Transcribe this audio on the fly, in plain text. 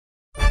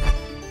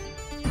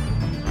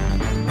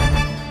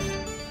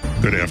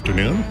Good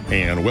afternoon,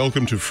 and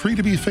welcome to Free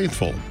to Be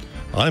Faithful.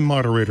 I'm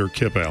moderator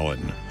Kip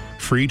Allen.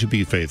 Free to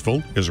Be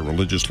Faithful is a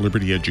religious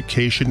liberty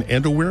education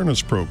and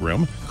awareness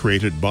program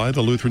created by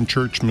the Lutheran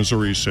Church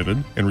Missouri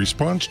Synod in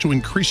response to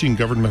increasing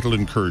governmental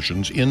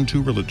incursions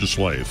into religious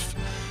life.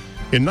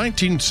 In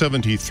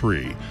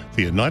 1973,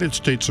 the United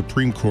States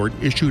Supreme Court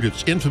issued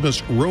its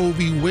infamous Roe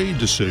v. Wade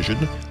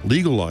decision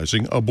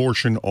legalizing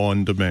abortion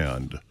on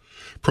demand.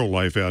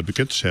 Pro-life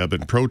advocates have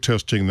been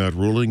protesting that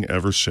ruling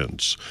ever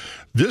since.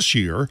 This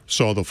year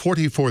saw the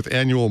 44th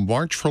annual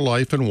March for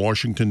Life in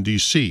Washington,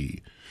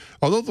 D.C.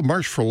 Although the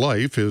March for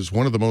Life is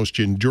one of the most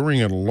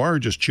enduring and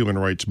largest human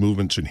rights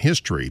movements in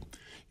history,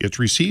 it's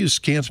received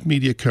scant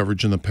media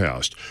coverage in the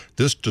past,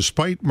 this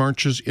despite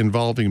marches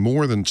involving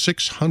more than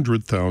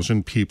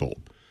 600,000 people.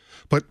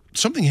 But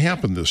something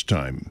happened this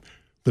time.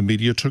 The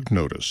media took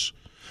notice.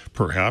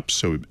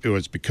 Perhaps it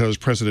was because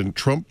President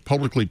Trump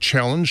publicly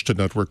challenged a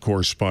network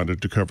correspondent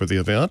to cover the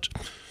event.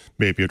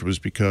 Maybe it was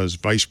because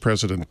Vice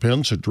President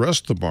Pence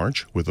addressed the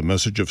march with a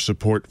message of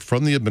support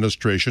from the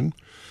administration.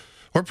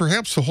 Or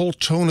perhaps the whole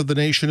tone of the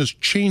nation is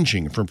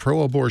changing from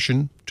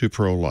pro-abortion to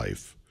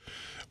pro-life.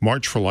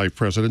 March for Life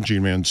President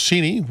Jean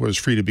Mancini was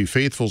Free to Be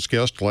Faithful's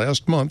guest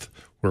last month,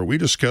 where we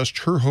discussed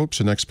her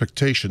hopes and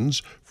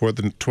expectations for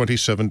the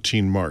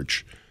 2017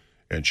 march.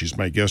 And she's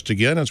my guest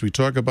again as we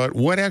talk about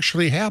what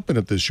actually happened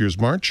at this year's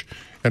march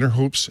and her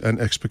hopes and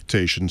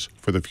expectations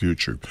for the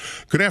future.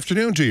 Good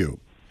afternoon to you.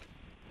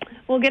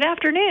 Well, good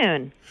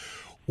afternoon.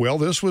 Well,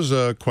 this was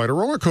quite a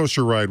roller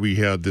coaster ride we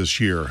had this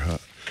year.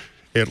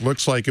 It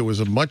looks like it was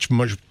a much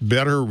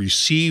better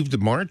received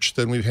march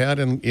than we've had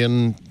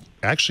in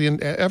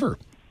ever.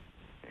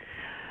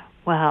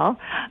 Well,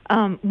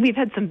 we've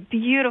had some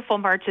beautiful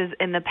marches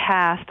in the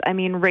past. I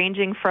mean,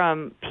 ranging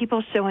from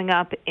people showing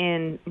up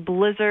in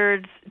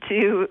blizzards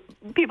to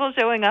people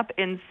showing up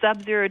in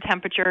sub-zero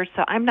temperatures.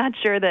 So I'm not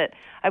sure that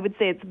I would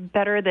say it's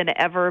better than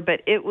ever,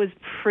 but it was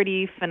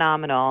pretty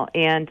phenomenal.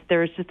 And there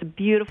was just a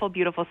beautiful,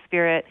 beautiful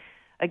spirit.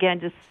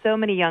 Again, just so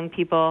many young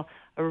people,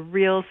 a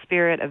real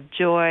spirit of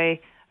joy,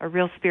 a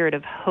real spirit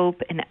of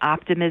hope and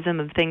optimism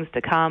of things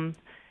to come.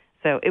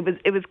 So it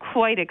was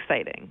quite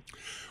exciting.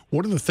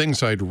 One of the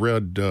things I'd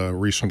read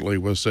recently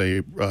was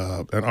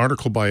an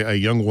article by a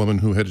young woman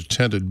who had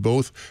attended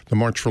both the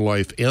March for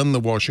Life and the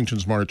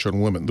Washington's March on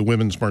Women, the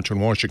Women's March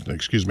on Washington,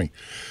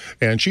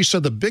 And she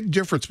said the big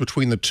difference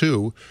between the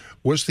two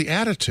was the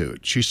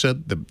attitude. She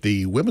said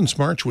the Women's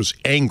March was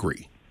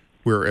angry,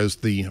 whereas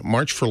the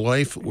March for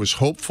Life was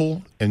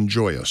hopeful and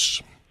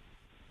joyous.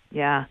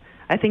 Yeah,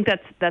 I think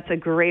that's a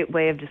great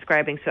way of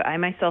describing. So I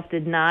myself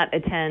did not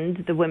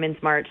attend the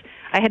Women's March.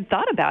 I had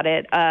thought about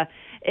it.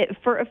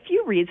 For a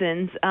few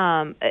reasons,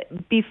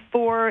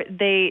 before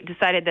they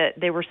decided that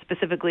they were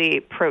specifically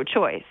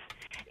pro-choice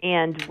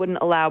and wouldn't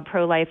allow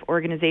pro-life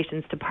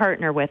organizations to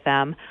partner with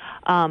them.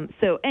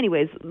 So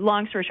anyways,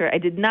 long story short, I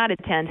did not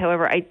attend.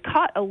 However, I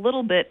caught a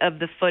little bit of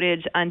the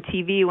footage on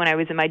TV when I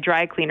was in my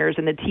dry cleaners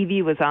and the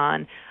TV was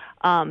on.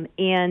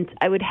 And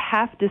I would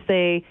have to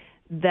say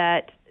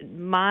that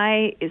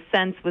my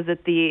sense was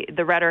that the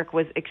rhetoric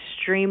was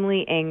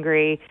extremely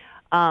angry.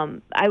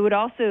 I would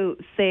also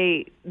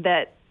say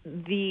that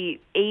the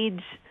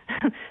age,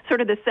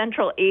 sort of the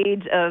central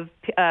age of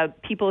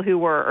people who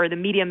were, or the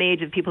medium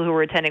age of people who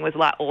were attending was a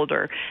lot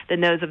older than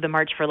those of the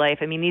March for Life.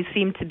 I mean, these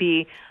seem to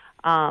be,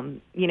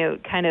 kind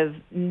of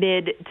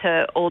mid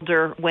to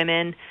older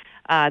women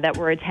that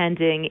were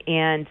attending.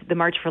 And the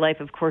March for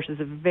Life, of course, is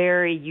a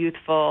very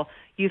youthful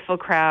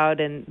crowd,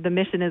 and the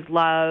mission is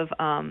love.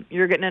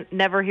 You're going to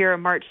never hear a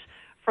March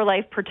for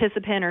Life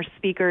participant or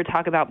speaker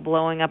talk about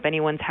blowing up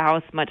anyone's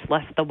house, much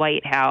less the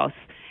White House,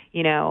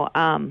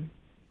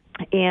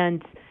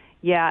 And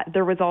yeah,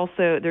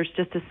 there's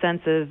just a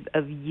sense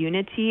of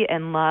unity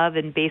and love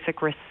and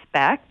basic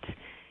respect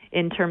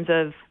in terms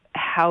of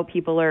how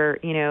people are,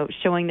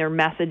 showing their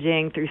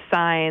messaging through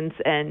signs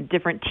and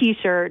different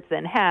T-shirts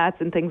and hats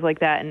and things like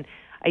that. And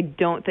I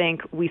don't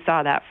think we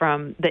saw that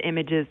from the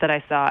images that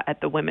I saw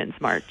at the Women's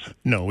March.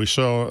 No, we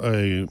saw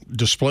a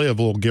display of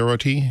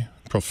vulgarity,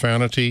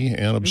 profanity,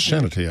 and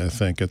obscenity, I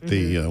think, at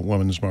the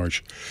Women's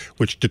March,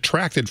 which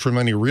detracted from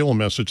any real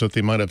message that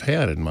they might have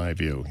had, in my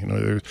view.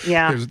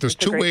 There's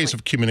two ways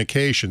of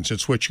communications.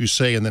 It's what you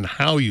say and then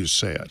how you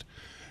say it.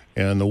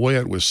 And the way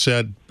it was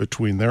said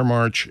between their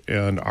march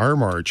and our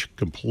march,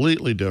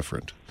 completely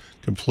different.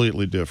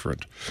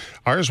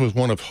 Ours was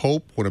one of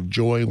hope, one of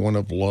joy, one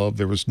of love.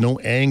 There was no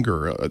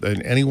anger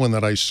in anyone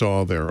that I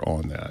saw there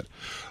on that.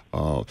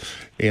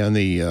 And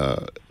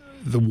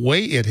the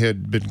way it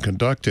had been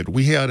conducted,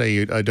 we had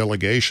a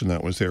delegation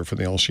that was there from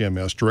the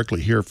LCMS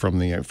directly here from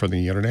the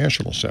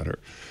International Center.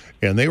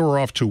 And they were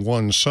off to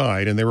one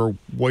side, and they were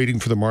waiting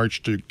for the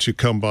march to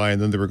come by, and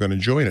then they were going to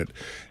join it.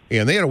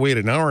 And they had to wait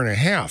an hour and a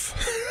half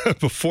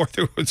before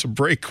there was a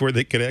break where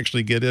they could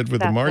actually get in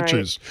with the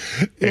marchers.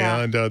 Right.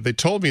 Yeah. And they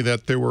told me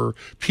that there were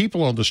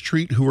people on the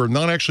street who were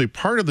not actually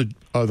part of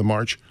the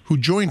march who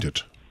joined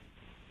it.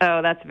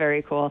 Oh, that's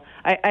very cool.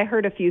 I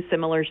heard a few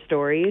similar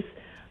stories.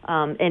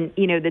 And,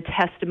 the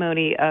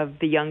testimony of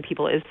the young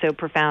people is so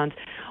profound.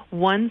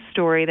 One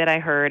story that I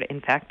heard,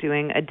 in fact,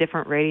 doing a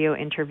different radio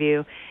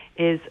interview,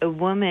 is a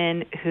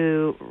woman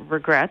who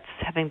regrets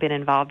having been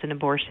involved in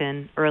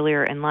abortion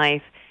earlier in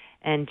life,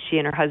 and she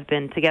and her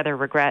husband together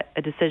regret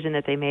a decision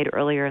that they made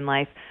earlier in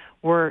life,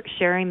 were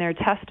sharing their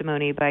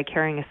testimony by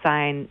carrying a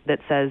sign that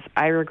says,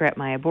 "I regret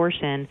my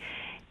abortion."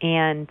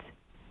 And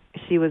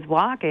she was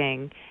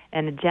walking,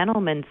 and a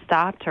gentleman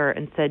stopped her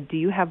and said, "Do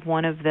you have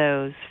one of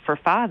those for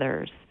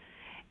fathers?"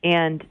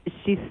 And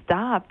she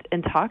stopped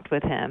and talked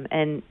with him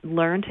and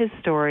learned his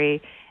story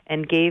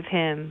and gave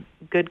him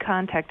good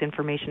contact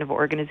information of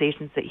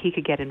organizations that he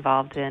could get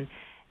involved in,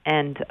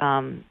 and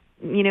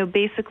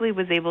basically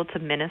was able to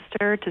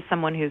minister to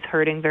someone who's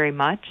hurting very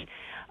much.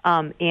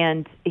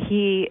 And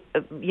he,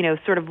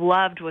 sort of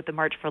loved what the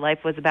March for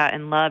Life was about,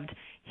 and loved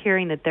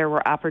hearing that there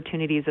were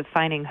opportunities of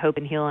finding hope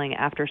and healing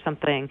after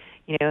something,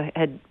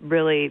 had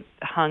really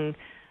hung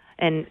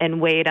and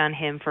weighed on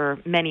him for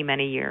many,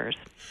 many years.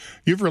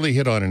 You've really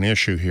hit on an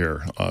issue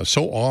here.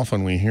 So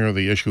often we hear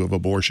the issue of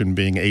abortion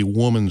being a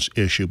woman's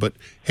issue, but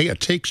hey, it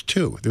takes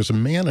two. There's a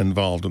man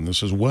involved in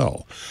this as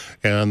well.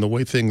 And the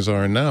way things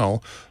are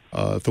now,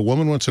 if the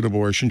woman wants an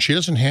abortion, she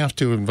doesn't have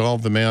to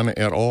involve the man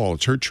at all.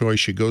 It's her choice.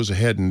 She goes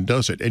ahead and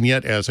does it. And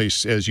yet, as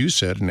you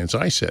said, and as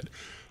I said,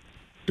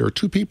 there are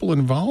two people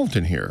involved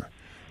in here.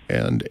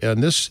 And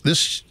this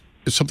is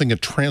something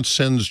that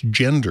transcends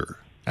gender.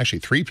 Actually,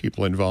 three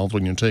people involved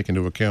when you take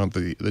into account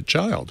the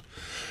child.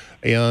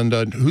 And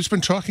who's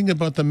been talking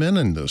about the men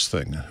in this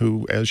thing,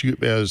 who,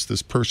 as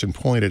this person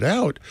pointed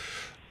out,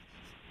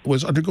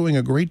 was undergoing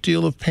a great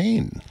deal of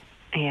pain.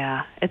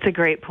 Yeah, it's a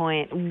great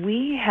point.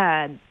 We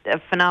had a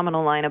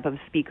phenomenal lineup of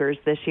speakers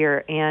this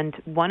year, and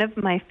one of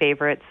my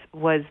favorites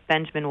was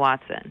Benjamin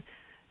Watson,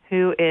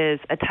 who is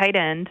a tight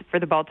end for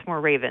the Baltimore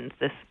Ravens,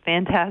 this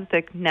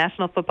fantastic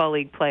National Football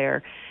League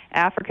player,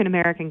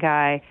 African-American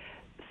guy,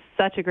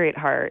 such a great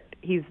heart.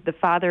 He's the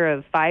father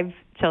of 5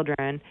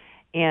 children,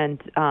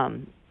 and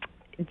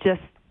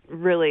just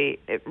really,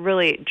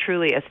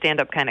 truly a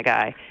stand-up kind of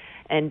guy.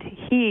 And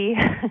he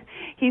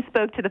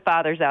spoke to the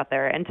fathers out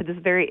there and to this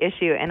very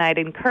issue. And I'd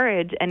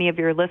encourage any of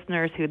your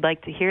listeners who'd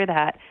like to hear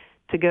that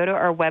to go to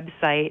our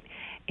website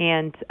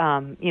and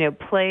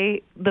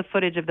play the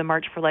footage of the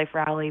March for Life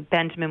rally.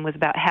 Benjamin was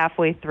about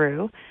halfway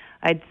through,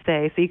 I'd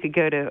say, so you could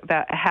go to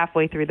about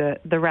halfway through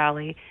the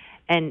rally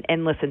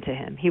and listen to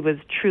him. He was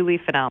truly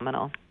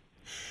phenomenal.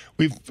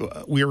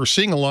 We are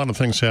seeing a lot of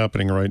things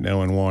happening right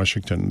now in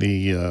Washington.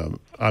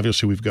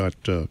 Obviously, we've got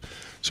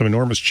some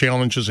enormous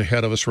challenges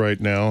ahead of us right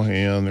now,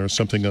 and there's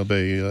something of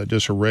a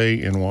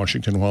disarray in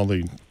Washington while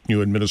the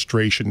new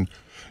administration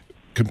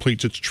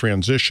completes its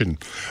transition.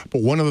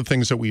 But one of the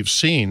things that we've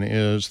seen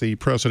is the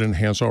president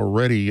has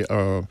already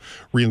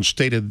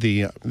reinstated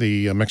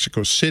the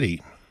Mexico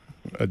City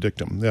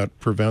dictum that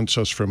prevents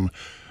us from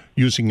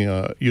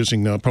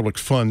using public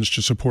funds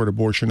to support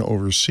abortion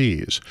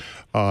overseas.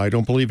 I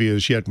don't believe he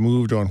has yet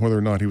moved on whether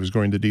or not he was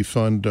going to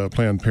defund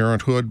Planned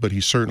Parenthood, but he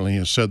certainly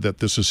has said that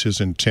this is his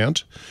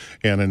intent,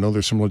 and I know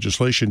there's some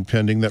legislation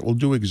pending that will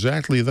do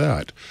exactly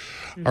that.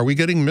 Mm-hmm. Are we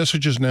getting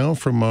messages now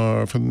from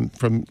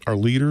our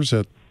leaders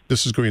that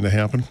this is going to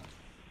happen?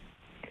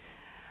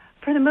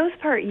 For the most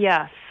part,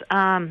 yes.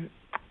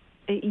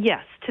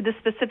 Yes, to the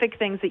specific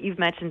things that you've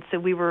mentioned. So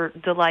we were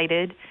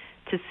delighted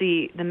to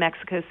see the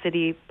Mexico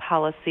City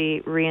policy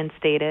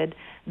reinstated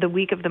the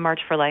week of the March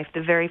for Life,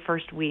 the very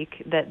first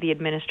week that the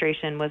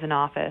administration was in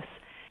office.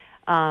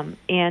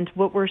 And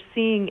what we're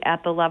seeing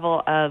at the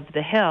level of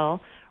the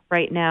Hill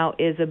right now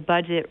is a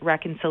budget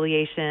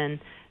reconciliation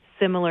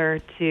similar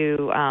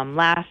to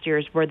last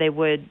year's, where they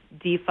would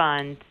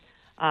defund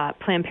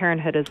Planned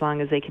Parenthood as long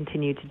as they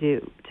continue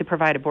to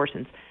provide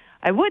abortions.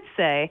 I would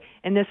say,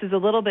 and this is a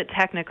little bit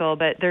technical,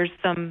 but there's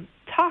some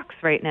talks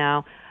right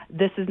now.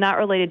 This is not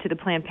related to the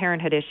Planned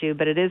Parenthood issue,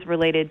 but it is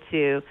related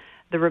to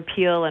the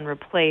repeal and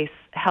replace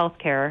health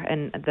care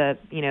and the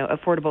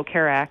Affordable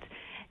Care Act.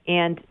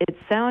 And it's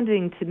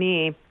sounding to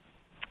me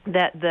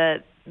that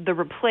the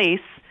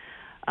replace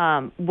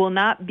will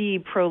not be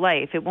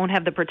pro-life. It won't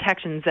have the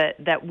protections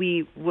that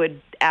we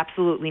would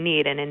absolutely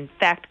need, and in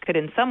fact could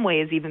in some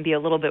ways even be a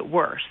little bit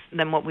worse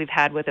than what we've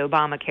had with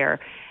Obamacare.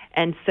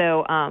 And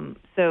so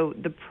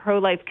the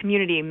pro-life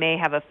community may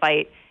have a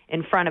fight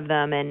in front of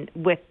them, and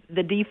with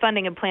the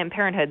defunding of Planned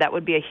Parenthood, that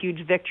would be a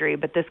huge victory,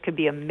 but this could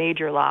be a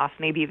major loss,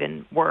 maybe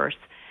even worse.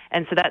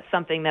 And so that's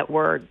something that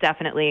we're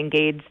definitely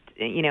engaged,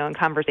 in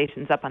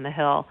conversations up on the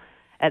Hill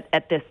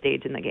at this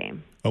stage in the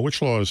game.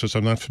 Which law is this?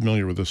 I'm not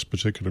familiar with this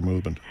particular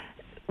movement.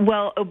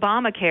 Well,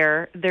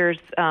 Obamacare,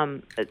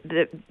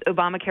 the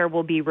Obamacare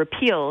will be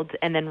repealed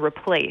and then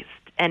replaced,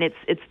 and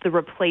it's the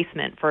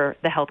replacement for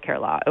the health care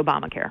law,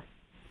 Obamacare.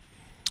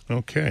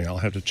 Okay, I'll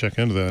have to check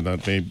into that.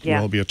 That may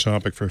well be a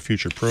topic for a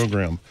future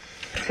program.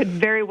 Could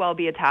very well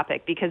be a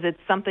topic, because it's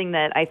something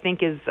that I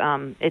think is,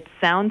 it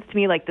sounds to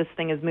me like this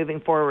thing is moving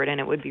forward, and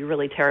it would be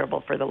really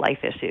terrible for the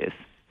life issues.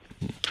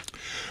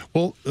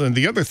 Well,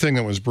 the other thing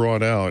that was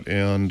brought out,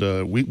 and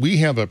we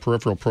have a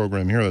peripheral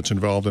program here that's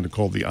involved in it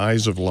called the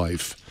Eyes of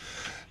Life.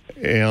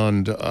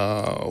 and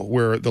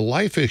where the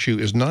life issue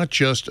is not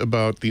just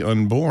about the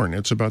unborn,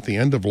 it's about the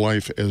end of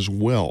life as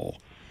well.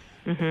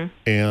 Mm-hmm.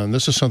 And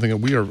this is something that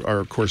we are,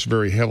 of course,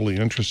 very heavily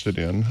interested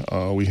in.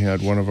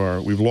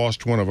 We've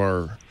lost one of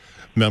our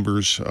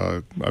members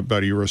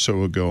about a year or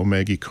so ago,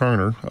 Maggie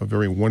Carner, a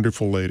very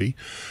wonderful lady.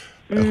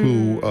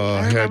 Who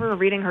I remember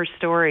reading her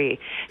story.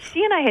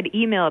 She and I had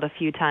emailed a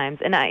few times,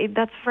 and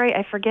that's right.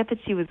 I forget that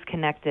she was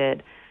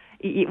connected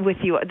with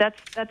you.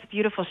 That's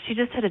beautiful. She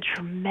just had a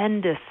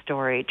tremendous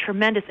story,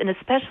 and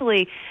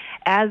especially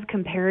as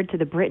compared to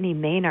the Brittany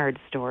Maynard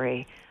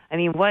story. I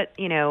mean, what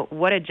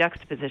a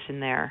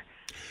juxtaposition there.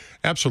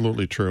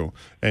 Absolutely true.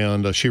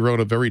 And she wrote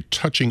a very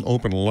touching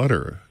open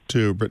letter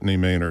to Brittany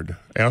Maynard,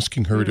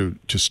 asking her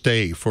to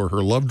stay for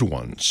her loved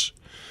ones.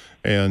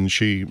 And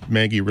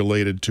Maggie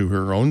related to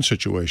her own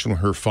situation.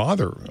 Her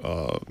father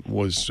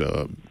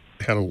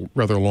had a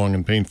rather long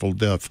and painful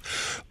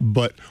death,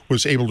 but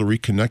was able to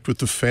reconnect with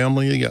the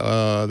family.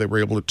 They were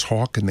able to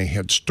talk, and they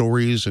had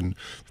stories and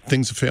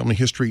things of family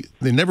history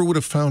they never would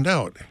have found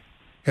out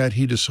had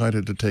he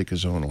decided to take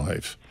his own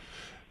life.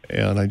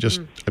 And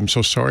I'm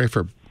so sorry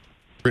for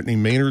Brittany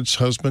Maynard's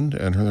husband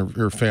and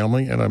her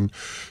family, and I'm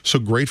so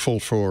grateful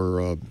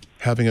for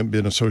having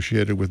been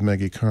associated with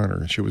Maggie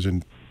Carner. She was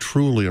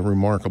truly a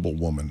remarkable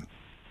woman.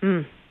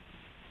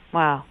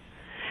 Wow.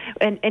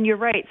 And you're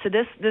right. So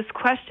this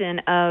question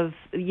of,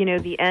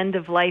 the end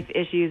of life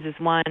issues is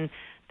one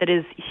that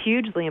is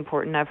hugely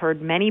important. I've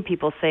heard many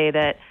people say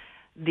that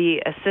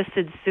the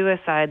assisted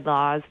suicide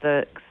laws,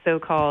 the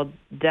so-called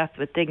death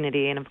with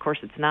dignity, and of course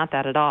it's not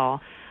that at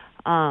all,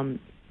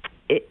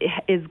 it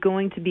is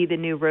going to be the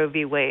new Roe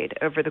v. Wade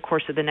over the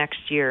course of the next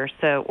year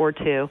or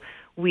two.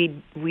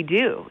 We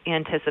do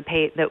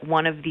anticipate that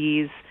one of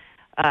these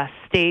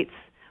states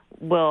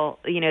will,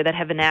 that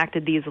have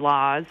enacted these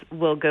laws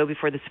will go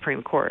before the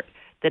Supreme Court,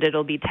 that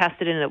it'll be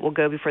tested and it will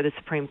go before the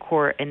Supreme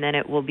Court, and then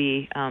it will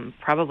be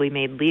probably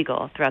made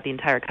legal throughout the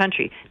entire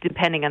country,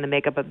 depending on the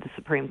makeup of the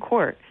Supreme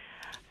Court.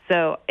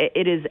 So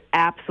it is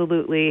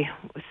absolutely,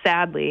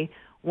 sadly,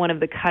 one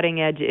of the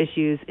cutting-edge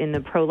issues in the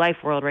pro-life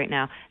world right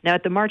now. Now,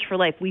 at the March for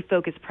Life, we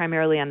focus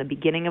primarily on the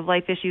beginning of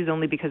life issues,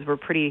 only because we're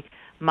pretty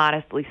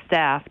modestly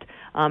staffed,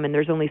 and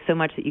there's only so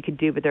much that you could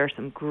do, but there are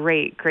some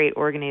great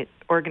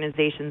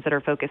organizations that are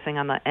focusing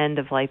on the end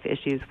of life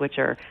issues, which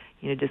are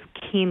just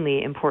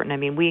keenly important. I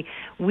mean, we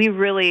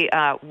really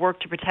work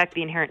to protect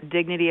the inherent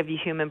dignity of the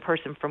human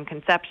person from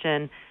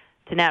conception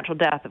to natural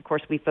death. Of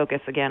course, we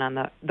focus again on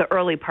the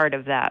early part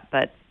of that,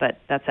 but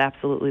that's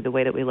absolutely the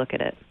way that we look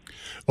at it.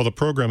 Well, the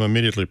program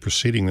immediately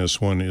preceding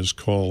this one is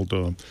called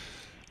help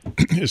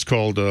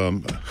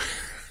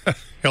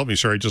me,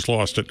 sorry, I just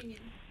lost it.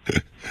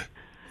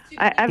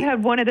 I've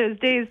had one of those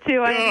days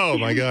too. Oh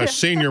my gosh,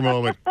 senior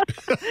moment.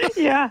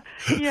 Yeah.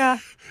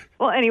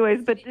 Well,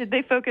 anyways, but did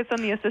they focus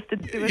on the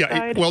assisted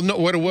suicide? Yeah. Well, no.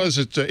 What it was,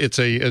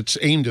 it's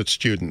aimed at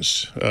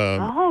students.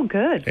 Oh,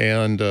 good.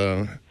 And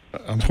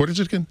what is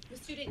it again? The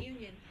Student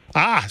Union.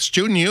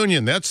 Student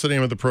Union. That's the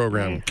name of the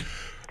program. Nice.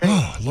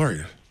 Oh,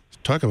 Lord.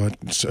 Talk about,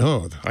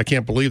 I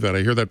can't believe that.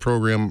 I hear that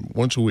program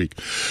once a week.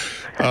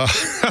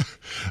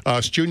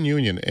 Student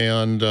Union.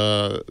 And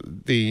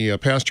the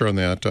pastor on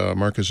that,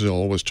 Marcus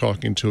Zill, was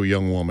talking to a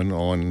young woman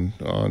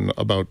on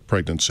about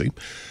pregnancy.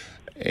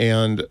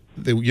 And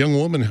the young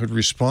woman had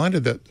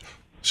responded that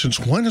since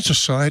when has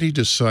society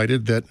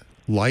decided that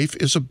life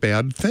is a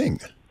bad thing?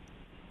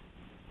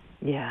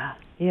 Yeah.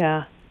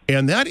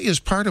 And that is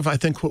part of, I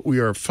think, what we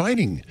are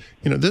fighting.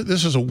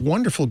 This is a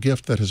wonderful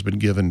gift that has been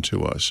given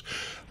to us,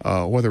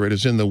 whether it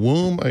is in the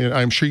womb.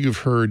 I'm sure you've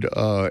heard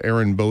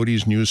Aaron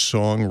Bodie's new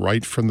song,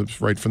 Right from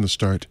the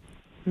Start.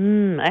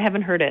 I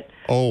haven't heard it.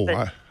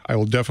 Oh, I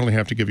will definitely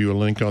have to give you a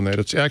link on that.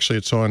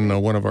 It's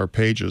on one of our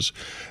pages,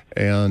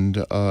 and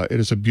it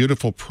is a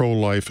beautiful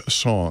pro-life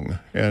song,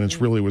 and it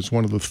really was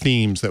one of the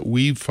themes that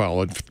we've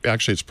followed.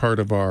 Actually, it's part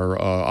of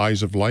our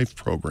Eyes of Life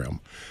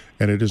program.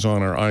 And it is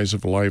on our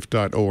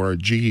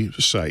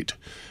eyesoflife.org site.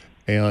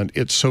 And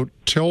it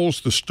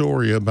tells the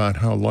story about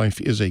how life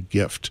is a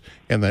gift,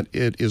 and that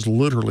it is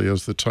literally,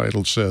 as the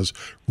title says,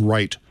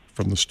 right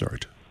from the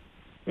start.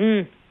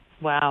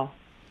 Wow.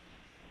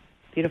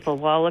 Beautiful.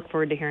 Well, I'll look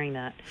forward to hearing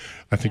that.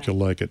 I think you'll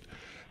like it.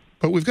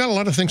 But we've got a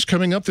lot of things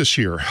coming up this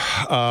year.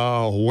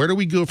 Where do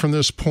we go from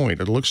this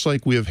point? It looks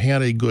like we have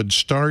had a good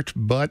start,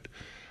 but,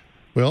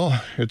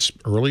 well, it's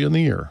early in the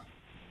year.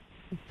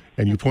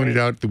 And you pointed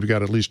out that we've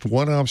got at least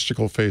one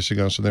obstacle facing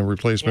us, and then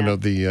replacement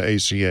of the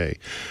ACA.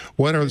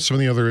 What are some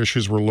of the other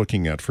issues we're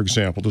looking at? For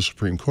example, the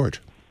Supreme Court.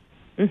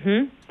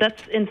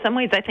 That's, in some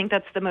ways, I think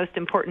that's the most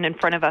important in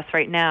front of us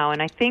right now.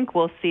 And I think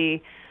we'll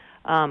see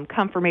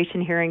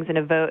confirmation hearings and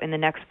a vote in the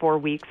next 4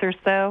 weeks or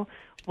so.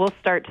 We'll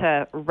start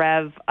to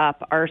rev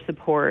up our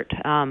support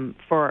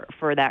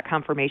for that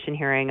confirmation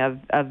hearing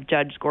of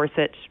Judge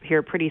Gorsuch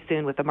here pretty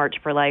soon with the March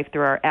for Life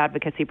through our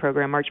advocacy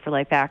program, March for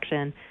Life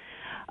Action.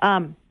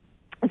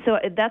 So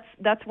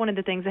that's one of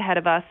the things ahead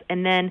of us.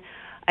 And then,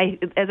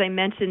 as I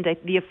mentioned,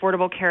 the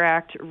Affordable Care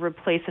Act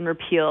replace and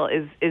repeal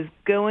is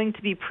going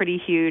to be pretty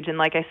huge. And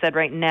like I said,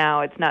 right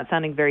now, it's not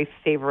sounding very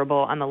favorable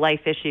on the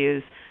life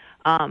issues.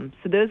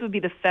 So those would be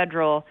the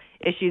federal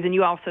issues. And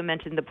you also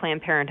mentioned the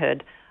Planned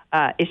Parenthood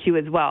issue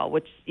as well,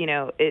 which,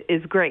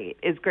 is great,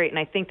 And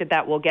I think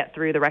that will get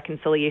through the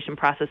reconciliation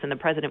process, and the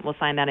president will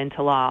sign that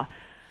into law.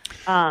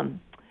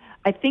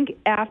 I think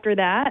after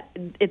that,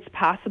 it's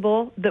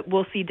possible that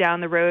we'll see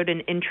down the road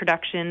an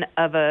introduction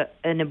of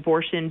an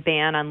abortion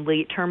ban on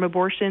late-term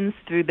abortions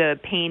through the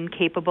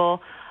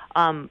Pain-Capable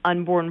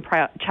Unborn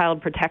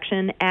Child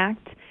Protection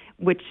Act,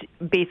 which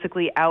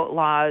basically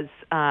outlaws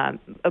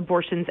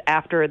abortions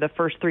after the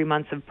first 3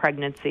 months of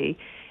pregnancy,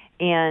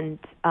 and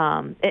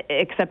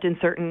except in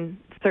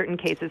certain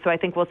cases. So I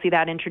think we'll see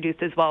that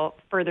introduced as well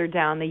further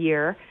down the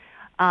year.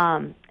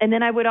 And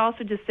then I would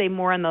also just say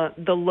more on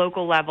the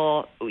local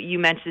level. You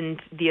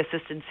mentioned the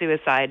assisted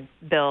suicide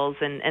bills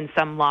and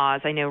some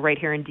laws. I know right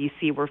here in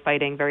D.C. we're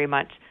fighting very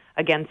much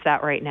against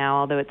that right now,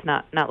 although it's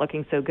not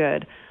looking so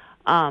good.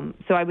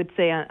 So I would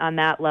say on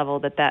that level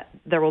that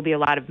there will be a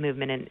lot of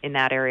movement in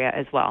that area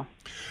as well.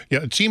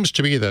 Yeah, it seems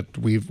to me that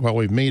we've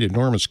made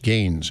enormous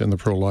gains in the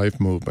pro-life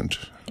movement.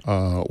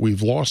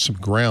 We've lost some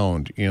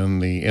ground in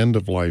the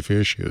end-of-life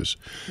issues.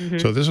 Mm-hmm.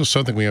 So this is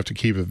something we have to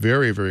keep a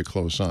very, very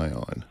close eye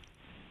on.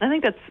 I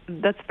think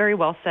that's very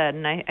well said,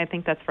 and I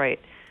think that's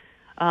right.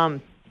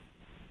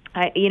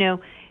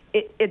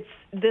 It's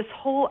this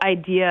whole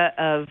idea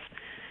of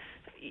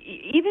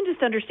even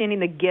just understanding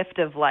the gift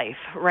of life,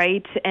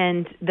 right?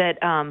 And that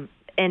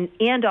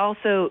and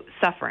also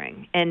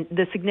suffering and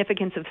the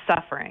significance of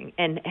suffering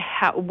and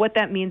what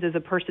that means as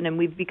a person. And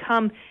we've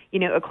become,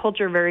 a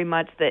culture very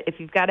much that if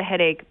you've got a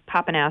headache,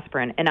 pop an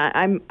aspirin. And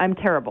I'm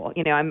terrible.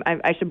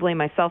 I should blame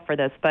myself for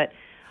this, but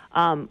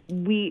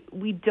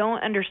we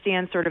don't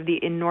understand sort of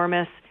the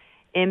enormous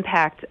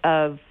impact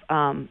of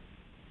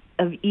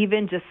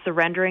even just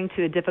surrendering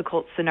to a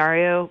difficult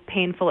scenario,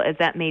 painful as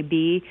that may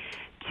be,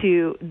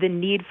 to the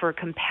need for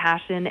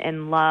compassion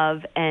and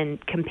love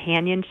and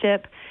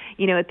companionship.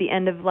 At the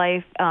end of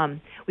life,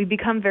 we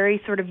become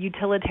very sort of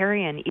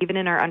utilitarian, even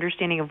in our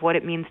understanding of what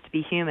it means to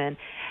be human,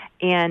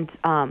 and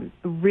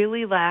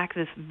really lack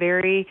this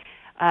very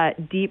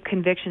deep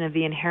conviction of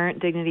the inherent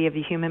dignity of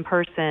the human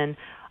person,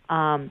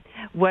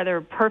 whether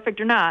perfect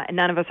or not, and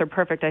none of us are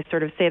perfect, I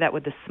sort of say that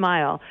with a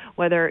smile,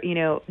 whether,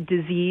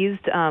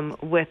 diseased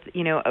with,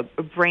 a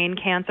brain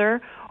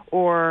cancer,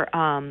 or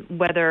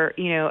whether,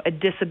 a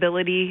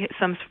disability,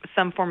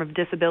 some form of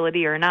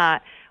disability or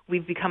not,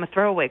 we've become a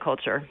throwaway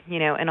culture,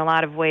 in a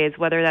lot of ways,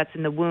 whether that's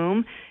in the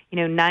womb.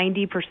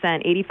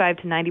 85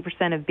 to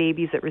 90% of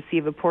babies that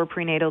receive a poor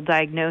prenatal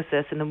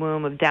diagnosis in the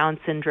womb of Down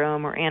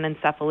syndrome or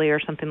anencephaly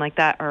or something like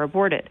that are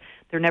aborted.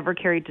 They're never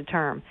carried to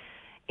term.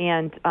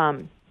 And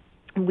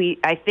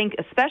I think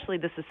especially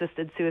this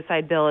assisted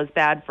suicide bill is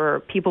bad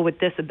for people with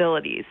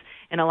disabilities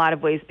in a lot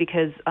of ways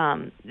because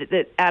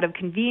out of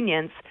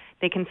convenience,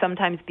 they can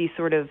sometimes be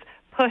sort of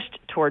pushed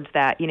towards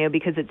that,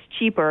 because it's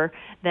cheaper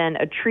than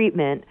a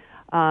treatment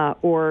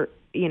or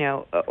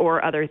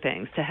other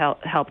things to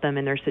help them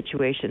in their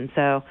situation.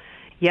 So,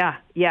 yeah,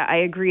 I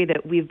agree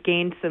that we've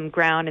gained some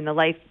ground in the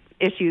life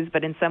issues,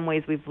 but in some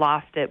ways we've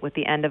lost it with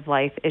the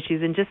end-of-life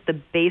issues and just the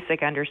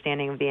basic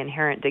understanding of the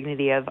inherent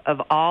dignity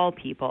of all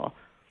people.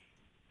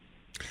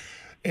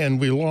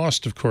 And we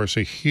lost, of course,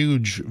 a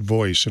huge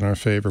voice in our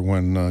favor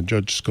when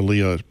Judge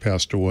Scalia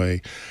passed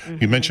away. Mm-hmm.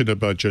 You mentioned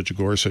about Judge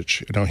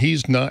Gorsuch. Now,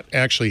 he's not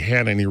actually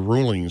had any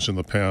rulings in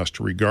the past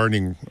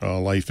regarding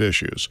life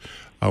issues.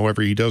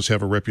 However, he does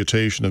have a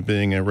reputation of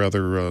being a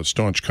rather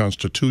staunch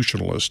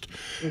constitutionalist.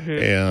 Mm-hmm.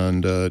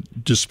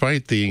 And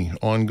despite the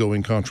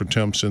ongoing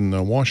contretemps in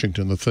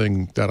Washington, the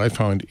thing that I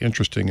find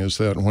interesting is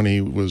that when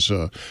he was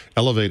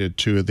elevated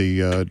to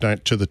the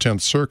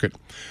 10th Circuit,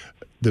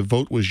 the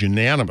vote was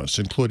unanimous,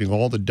 including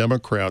all the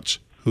Democrats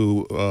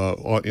who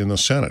in the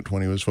Senate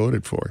when he was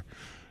voted for.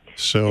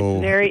 So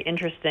it's very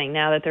interesting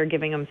now that they're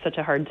giving him such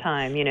a hard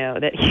time,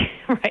 that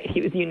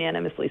he was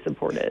unanimously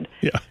supported.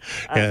 Yeah.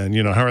 And,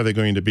 how are they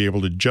going to be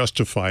able to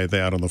justify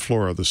that on the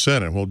floor of the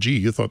Senate? Well, gee,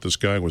 you thought this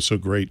guy was so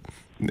great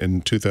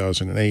in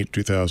 2008,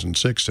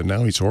 2006, and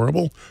now he's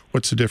horrible?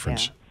 What's the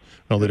difference? Yeah.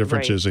 Well, the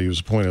difference is that he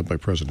was appointed by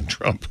President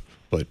Trump.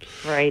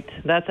 Right.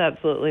 That's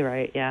absolutely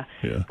right, yeah.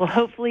 Well,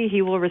 hopefully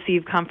he will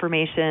receive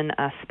confirmation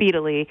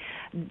speedily.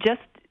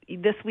 Just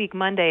this week,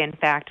 Monday, in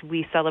fact,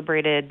 we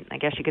celebrated,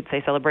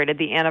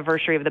 the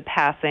anniversary of the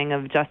passing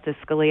of Justice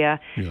Scalia.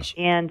 Yes.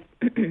 And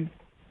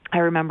I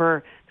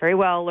remember very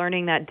well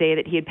learning that day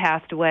that he had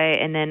passed away,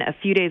 and then a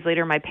few days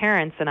later, my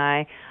parents and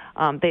I,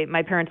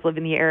 my parents live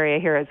in the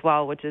area here as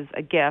well, which is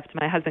a gift.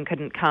 My husband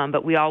couldn't come,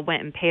 but we all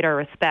went and paid our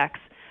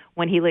respects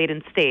when he laid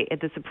in state at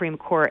the Supreme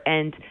Court,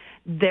 and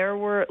there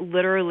were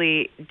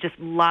literally just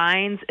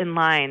lines and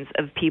lines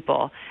of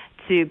people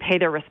to pay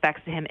their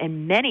respects to him,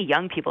 and many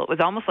young people. It was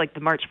almost like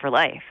the March for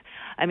Life.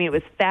 I mean, it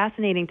was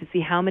fascinating to see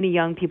how many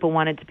young people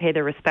wanted to pay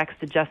their respects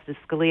to Justice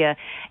Scalia,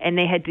 and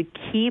they had to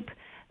keep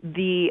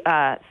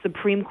the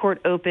Supreme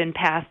Court open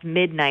past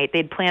midnight.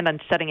 They'd planned on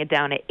shutting it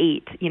down at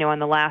 8, on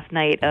the last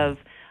night of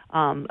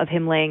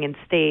him laying in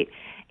state,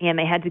 and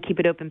they had to keep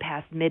it open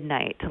past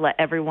midnight to let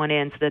everyone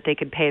in so that they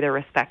could pay their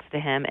respects to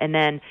him. And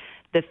then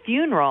the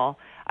funeral,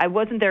 I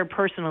wasn't there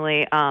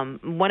personally.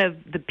 One of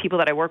the people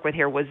that I work with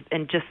here was,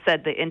 and just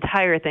said the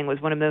entire thing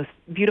was one of the most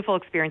beautiful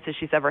experiences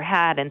she's ever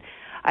had. And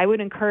I would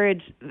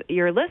encourage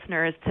your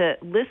listeners to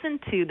listen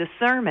to the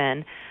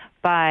sermon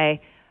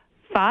by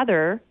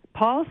Father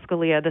Paul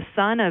Scalia, the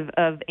son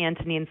of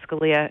Antonin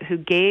Scalia, who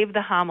gave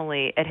the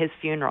homily at his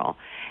funeral.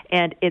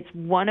 And it's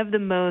one of the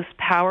most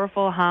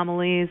powerful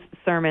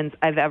sermons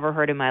I've ever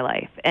heard in my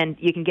life. And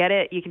you can get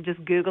it, you can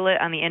just Google it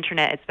on the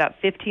internet. It's about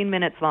 15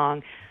 minutes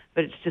long,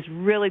 but it's just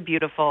really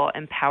beautiful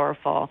and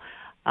powerful,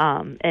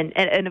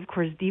 and of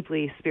course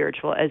deeply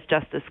spiritual, as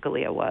Justice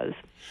Scalia was.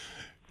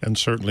 And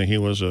certainly he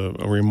was a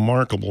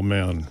remarkable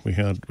man. We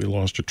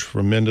lost a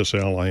tremendous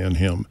ally in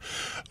him.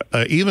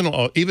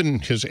 Even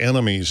his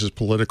enemies, his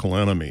political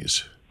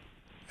enemies,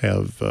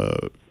 have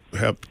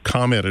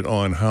commented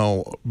on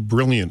how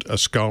brilliant a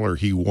scholar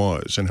he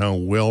was and how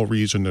well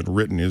reasoned and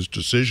written his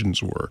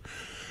decisions were.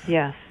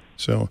 Yes.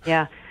 So.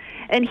 Yeah.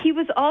 And he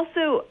was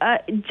also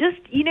just,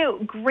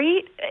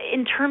 great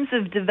in terms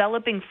of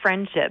developing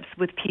friendships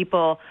with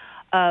people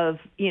of,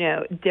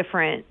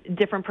 different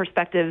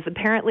perspectives.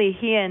 Apparently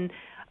he and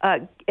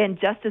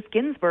Justice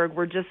Ginsburg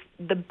were just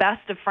the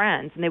best of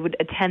friends, and they would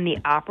attend the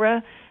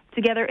opera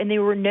together, and they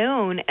were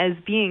known as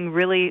being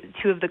really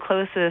two of the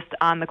closest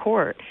on the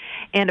court.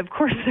 And, of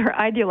course, they're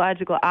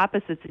ideological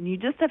opposites, and you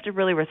just have to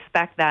really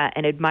respect that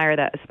and admire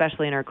that,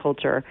 especially in our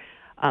culture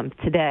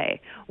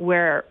today,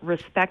 where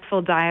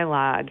respectful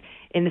dialogue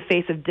in the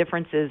face of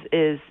differences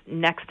is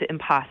next to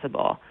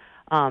impossible.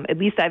 At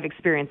least I've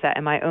experienced that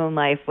in my own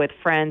life with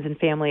friends and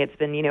family. It's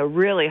been,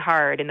 really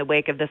hard in the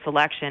wake of this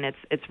election.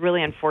 It's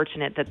really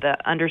unfortunate that the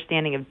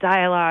understanding of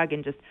dialogue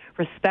and just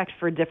respect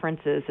for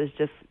differences has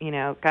just,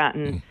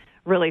 gotten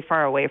really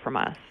far away from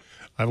us.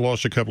 I've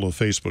lost a couple of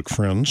Facebook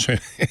friends,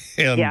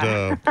 and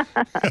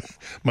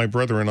my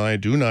brother and I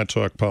do not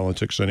talk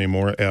politics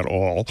anymore at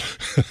all.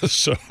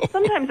 So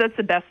sometimes that's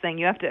the best thing.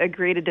 You have to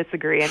agree to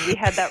disagree, and we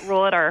had that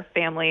rule at our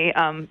family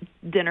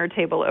dinner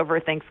table over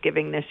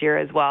Thanksgiving this year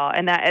as well,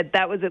 and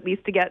that was at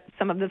least to get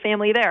some of the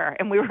family there,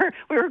 and we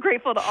were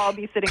grateful to all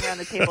be sitting around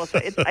the table.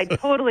 So I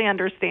totally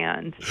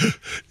understand.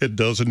 It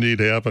does indeed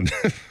happen.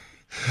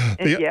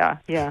 Yeah.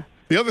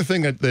 The other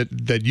thing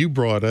that you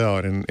brought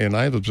out, and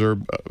I've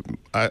observed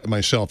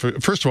myself,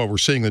 first of all, we're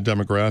seeing the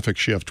demographic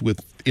shift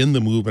within the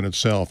movement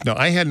itself. Now,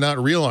 I had not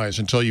realized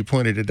until you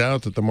pointed it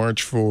out that the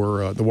march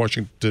for the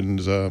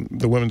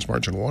Women's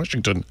March in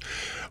Washington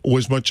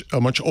was a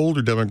much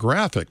older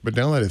demographic. But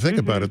now that I think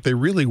about it, they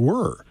really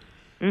were.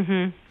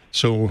 Mm-hmm.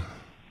 So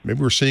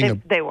maybe we're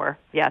seeing They were.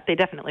 Yeah, they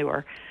definitely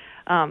were.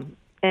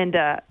 And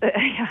I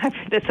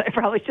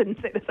probably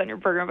shouldn't say this on your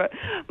program, but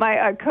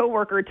my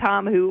coworker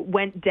Tom, who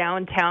went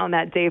downtown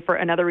that day for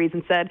another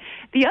reason, said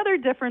the other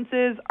difference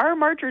is our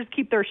marchers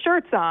keep their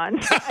shirts on.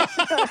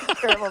 That's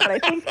terrible, but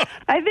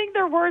I think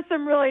there were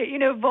some really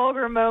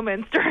vulgar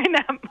moments during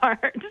that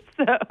march.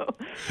 So,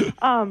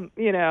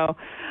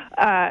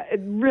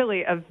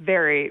 really a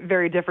very,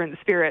 very different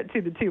spirit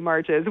to the two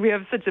marches. We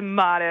have such a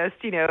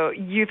modest,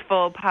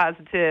 youthful,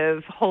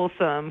 positive,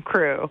 wholesome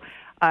crew.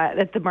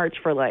 At the March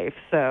for Life,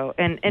 so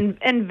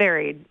and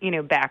varied,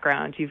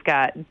 backgrounds. You've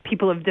got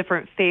people of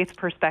different faith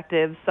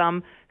perspectives,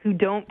 some who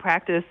don't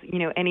practice,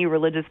 any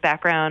religious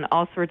background,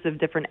 all sorts of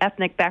different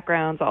ethnic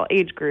backgrounds, all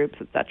age groups,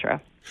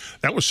 etc.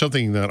 That was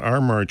something that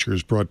our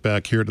marchers brought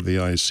back here to the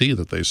IC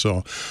that they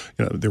saw.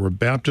 There were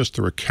Baptists,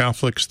 there were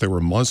Catholics, there were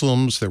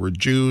Muslims, there were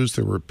Jews,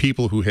 there were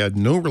people who had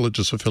no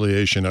religious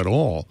affiliation at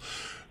all,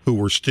 who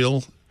were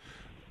still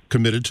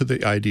committed to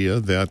the idea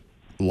that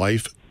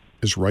life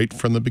is right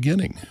from the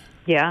beginning.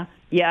 Yeah.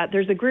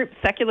 There's a group,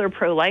 Secular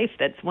Pro-Life,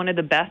 that's one of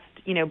the best,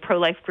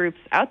 pro-life groups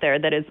out there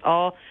that is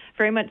all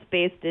very much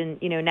based in,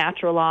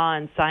 natural law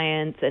and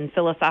science and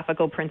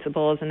philosophical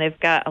principles, and they've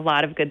got a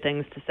lot of good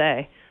things to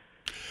say.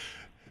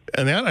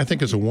 And that, I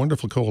think, is a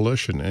wonderful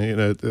coalition.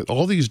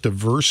 All these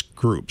diverse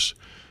groups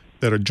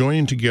that are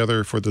joining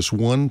together for this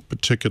one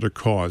particular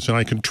cause. And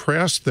I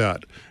contrast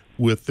that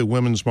with the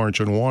Women's March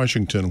in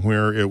Washington,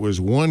 where it was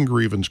one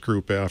grievance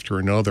group after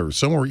another.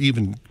 Some were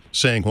even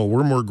saying, well,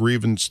 we're more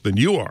grievance than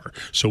you are,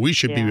 so we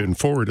should be in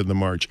forward in the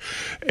march.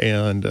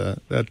 And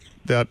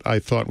that I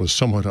thought was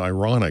somewhat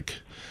ironic.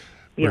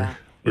 Yeah.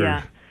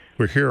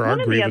 We're here,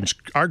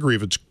 our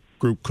grievance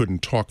group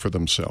couldn't talk for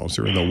themselves.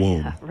 They're in the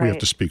womb. Right, we have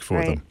to speak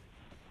for them.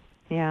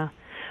 Yeah.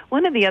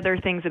 One of the other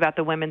things about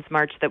the Women's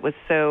March that was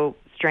so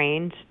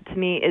strange to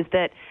me is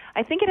that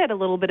I think it had a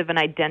little bit of an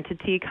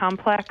identity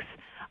complex.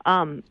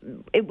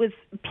 It was,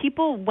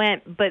 people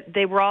went, but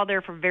they were all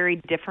there for very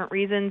different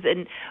reasons.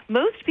 And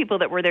most people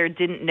that were there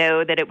didn't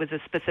know that it was a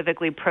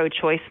specifically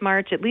pro-choice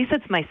march. At least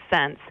that's my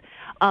sense.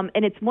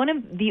 And it's one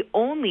of the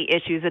only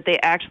issues that they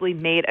actually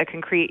made a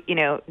concrete,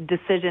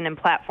 decision and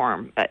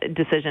platform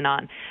decision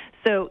on.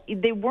 So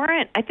they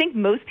weren't, I think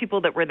most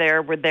people that were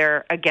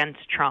there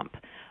against Trump.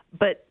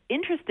 But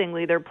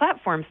interestingly, their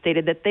platform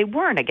stated that they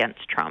weren't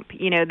against Trump.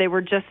 They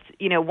were just,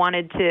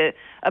 wanted to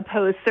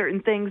oppose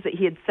certain things that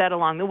he had said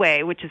along the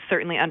way, which is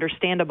certainly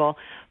understandable.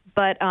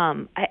 But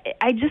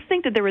I just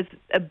think that there was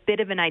a bit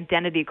of an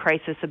identity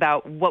crisis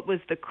about what was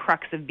the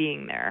crux of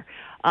being there.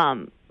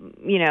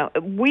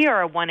 We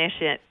are a one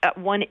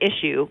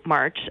issue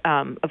march.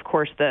 Of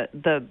course,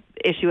 the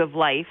issue of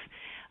life.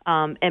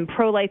 And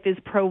pro-life is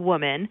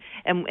pro-woman,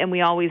 and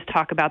we always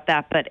talk about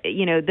that. But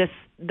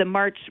the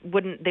march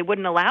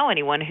wouldn't allow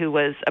anyone who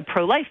was a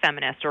pro-life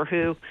feminist or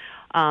who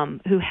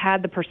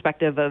had the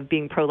perspective of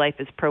being pro-life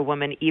is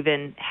pro-woman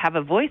even have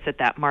a voice at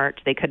that march.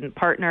 They couldn't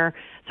partner.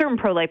 Certain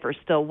pro-lifers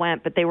still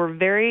went, but it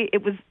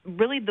was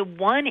really the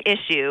one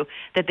issue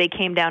that they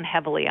came down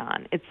heavily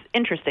on. It's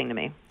interesting to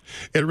me.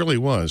 It really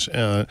was,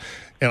 and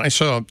I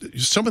saw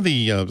some of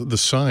the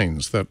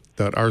signs that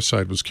our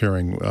side was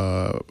carrying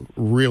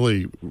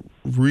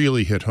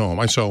really hit home.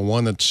 I saw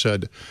one that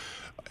said,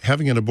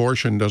 "Having an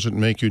abortion doesn't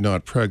make you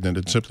not pregnant;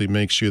 it simply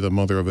makes you the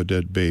mother of a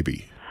dead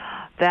baby."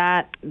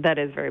 That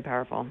is very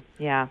powerful.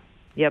 Yeah.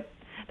 Yep.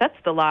 That's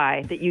the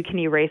lie, that you can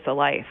erase a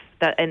life.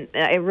 And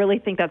I really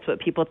think that's what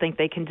people think.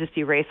 They can just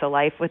erase a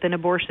life with an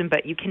abortion,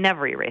 but you can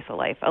never erase a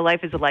life. A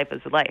life is a life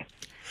is a life.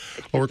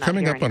 Well, we're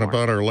coming up on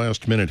about our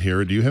last minute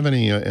here. Do you have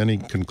any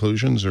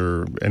conclusions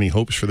or any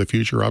hopes for the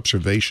future,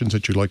 observations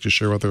that you'd like to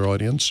share with our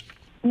audience?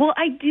 Well,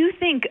 I do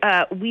think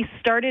we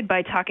started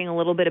by talking a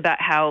little bit about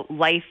how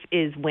life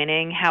is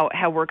winning,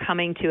 how we're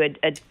coming to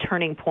a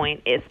turning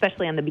point,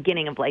 especially on the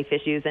beginning of life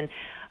issues. And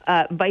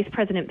Vice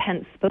President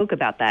Pence spoke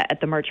about that at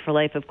the March for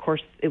Life. Of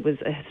course, it was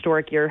a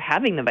historic year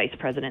having the Vice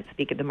President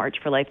speak at the March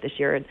for Life this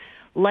year. And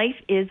life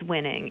is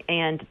winning,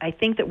 and I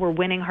think that we're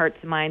winning hearts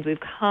and minds. We've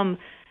come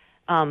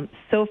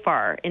so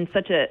far in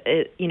such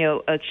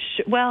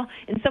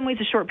in some ways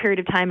a short period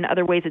of time. In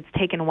other ways, it's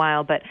taken a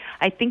while. But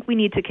I think we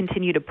need to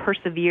continue to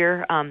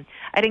persevere.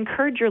 I'd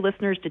encourage your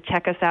listeners to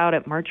check us out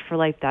at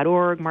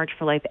marchforlife.org,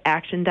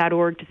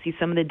 marchforlifeaction.org to see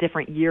some of the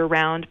different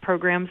year-round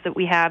programs that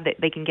we have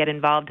that they can get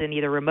involved in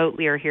either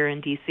remotely or here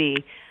in D.C.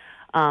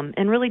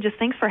 And really just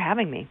thanks for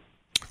having me.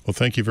 Well,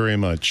 thank you very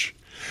much.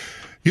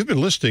 You've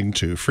been listening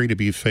to Free to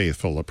Be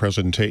Faithful, a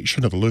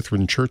presentation of the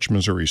Lutheran Church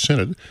Missouri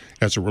Synod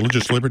as a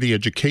religious liberty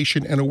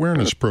education and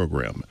awareness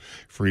program.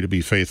 Free to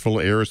Be Faithful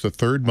airs the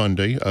third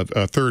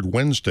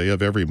Wednesday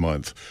of every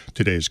month.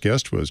 Today's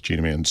guest was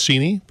Gina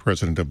Mancini,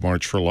 president of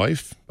March for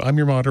Life. I'm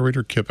your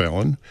moderator, Kip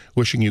Allen,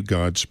 wishing you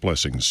God's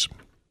blessings.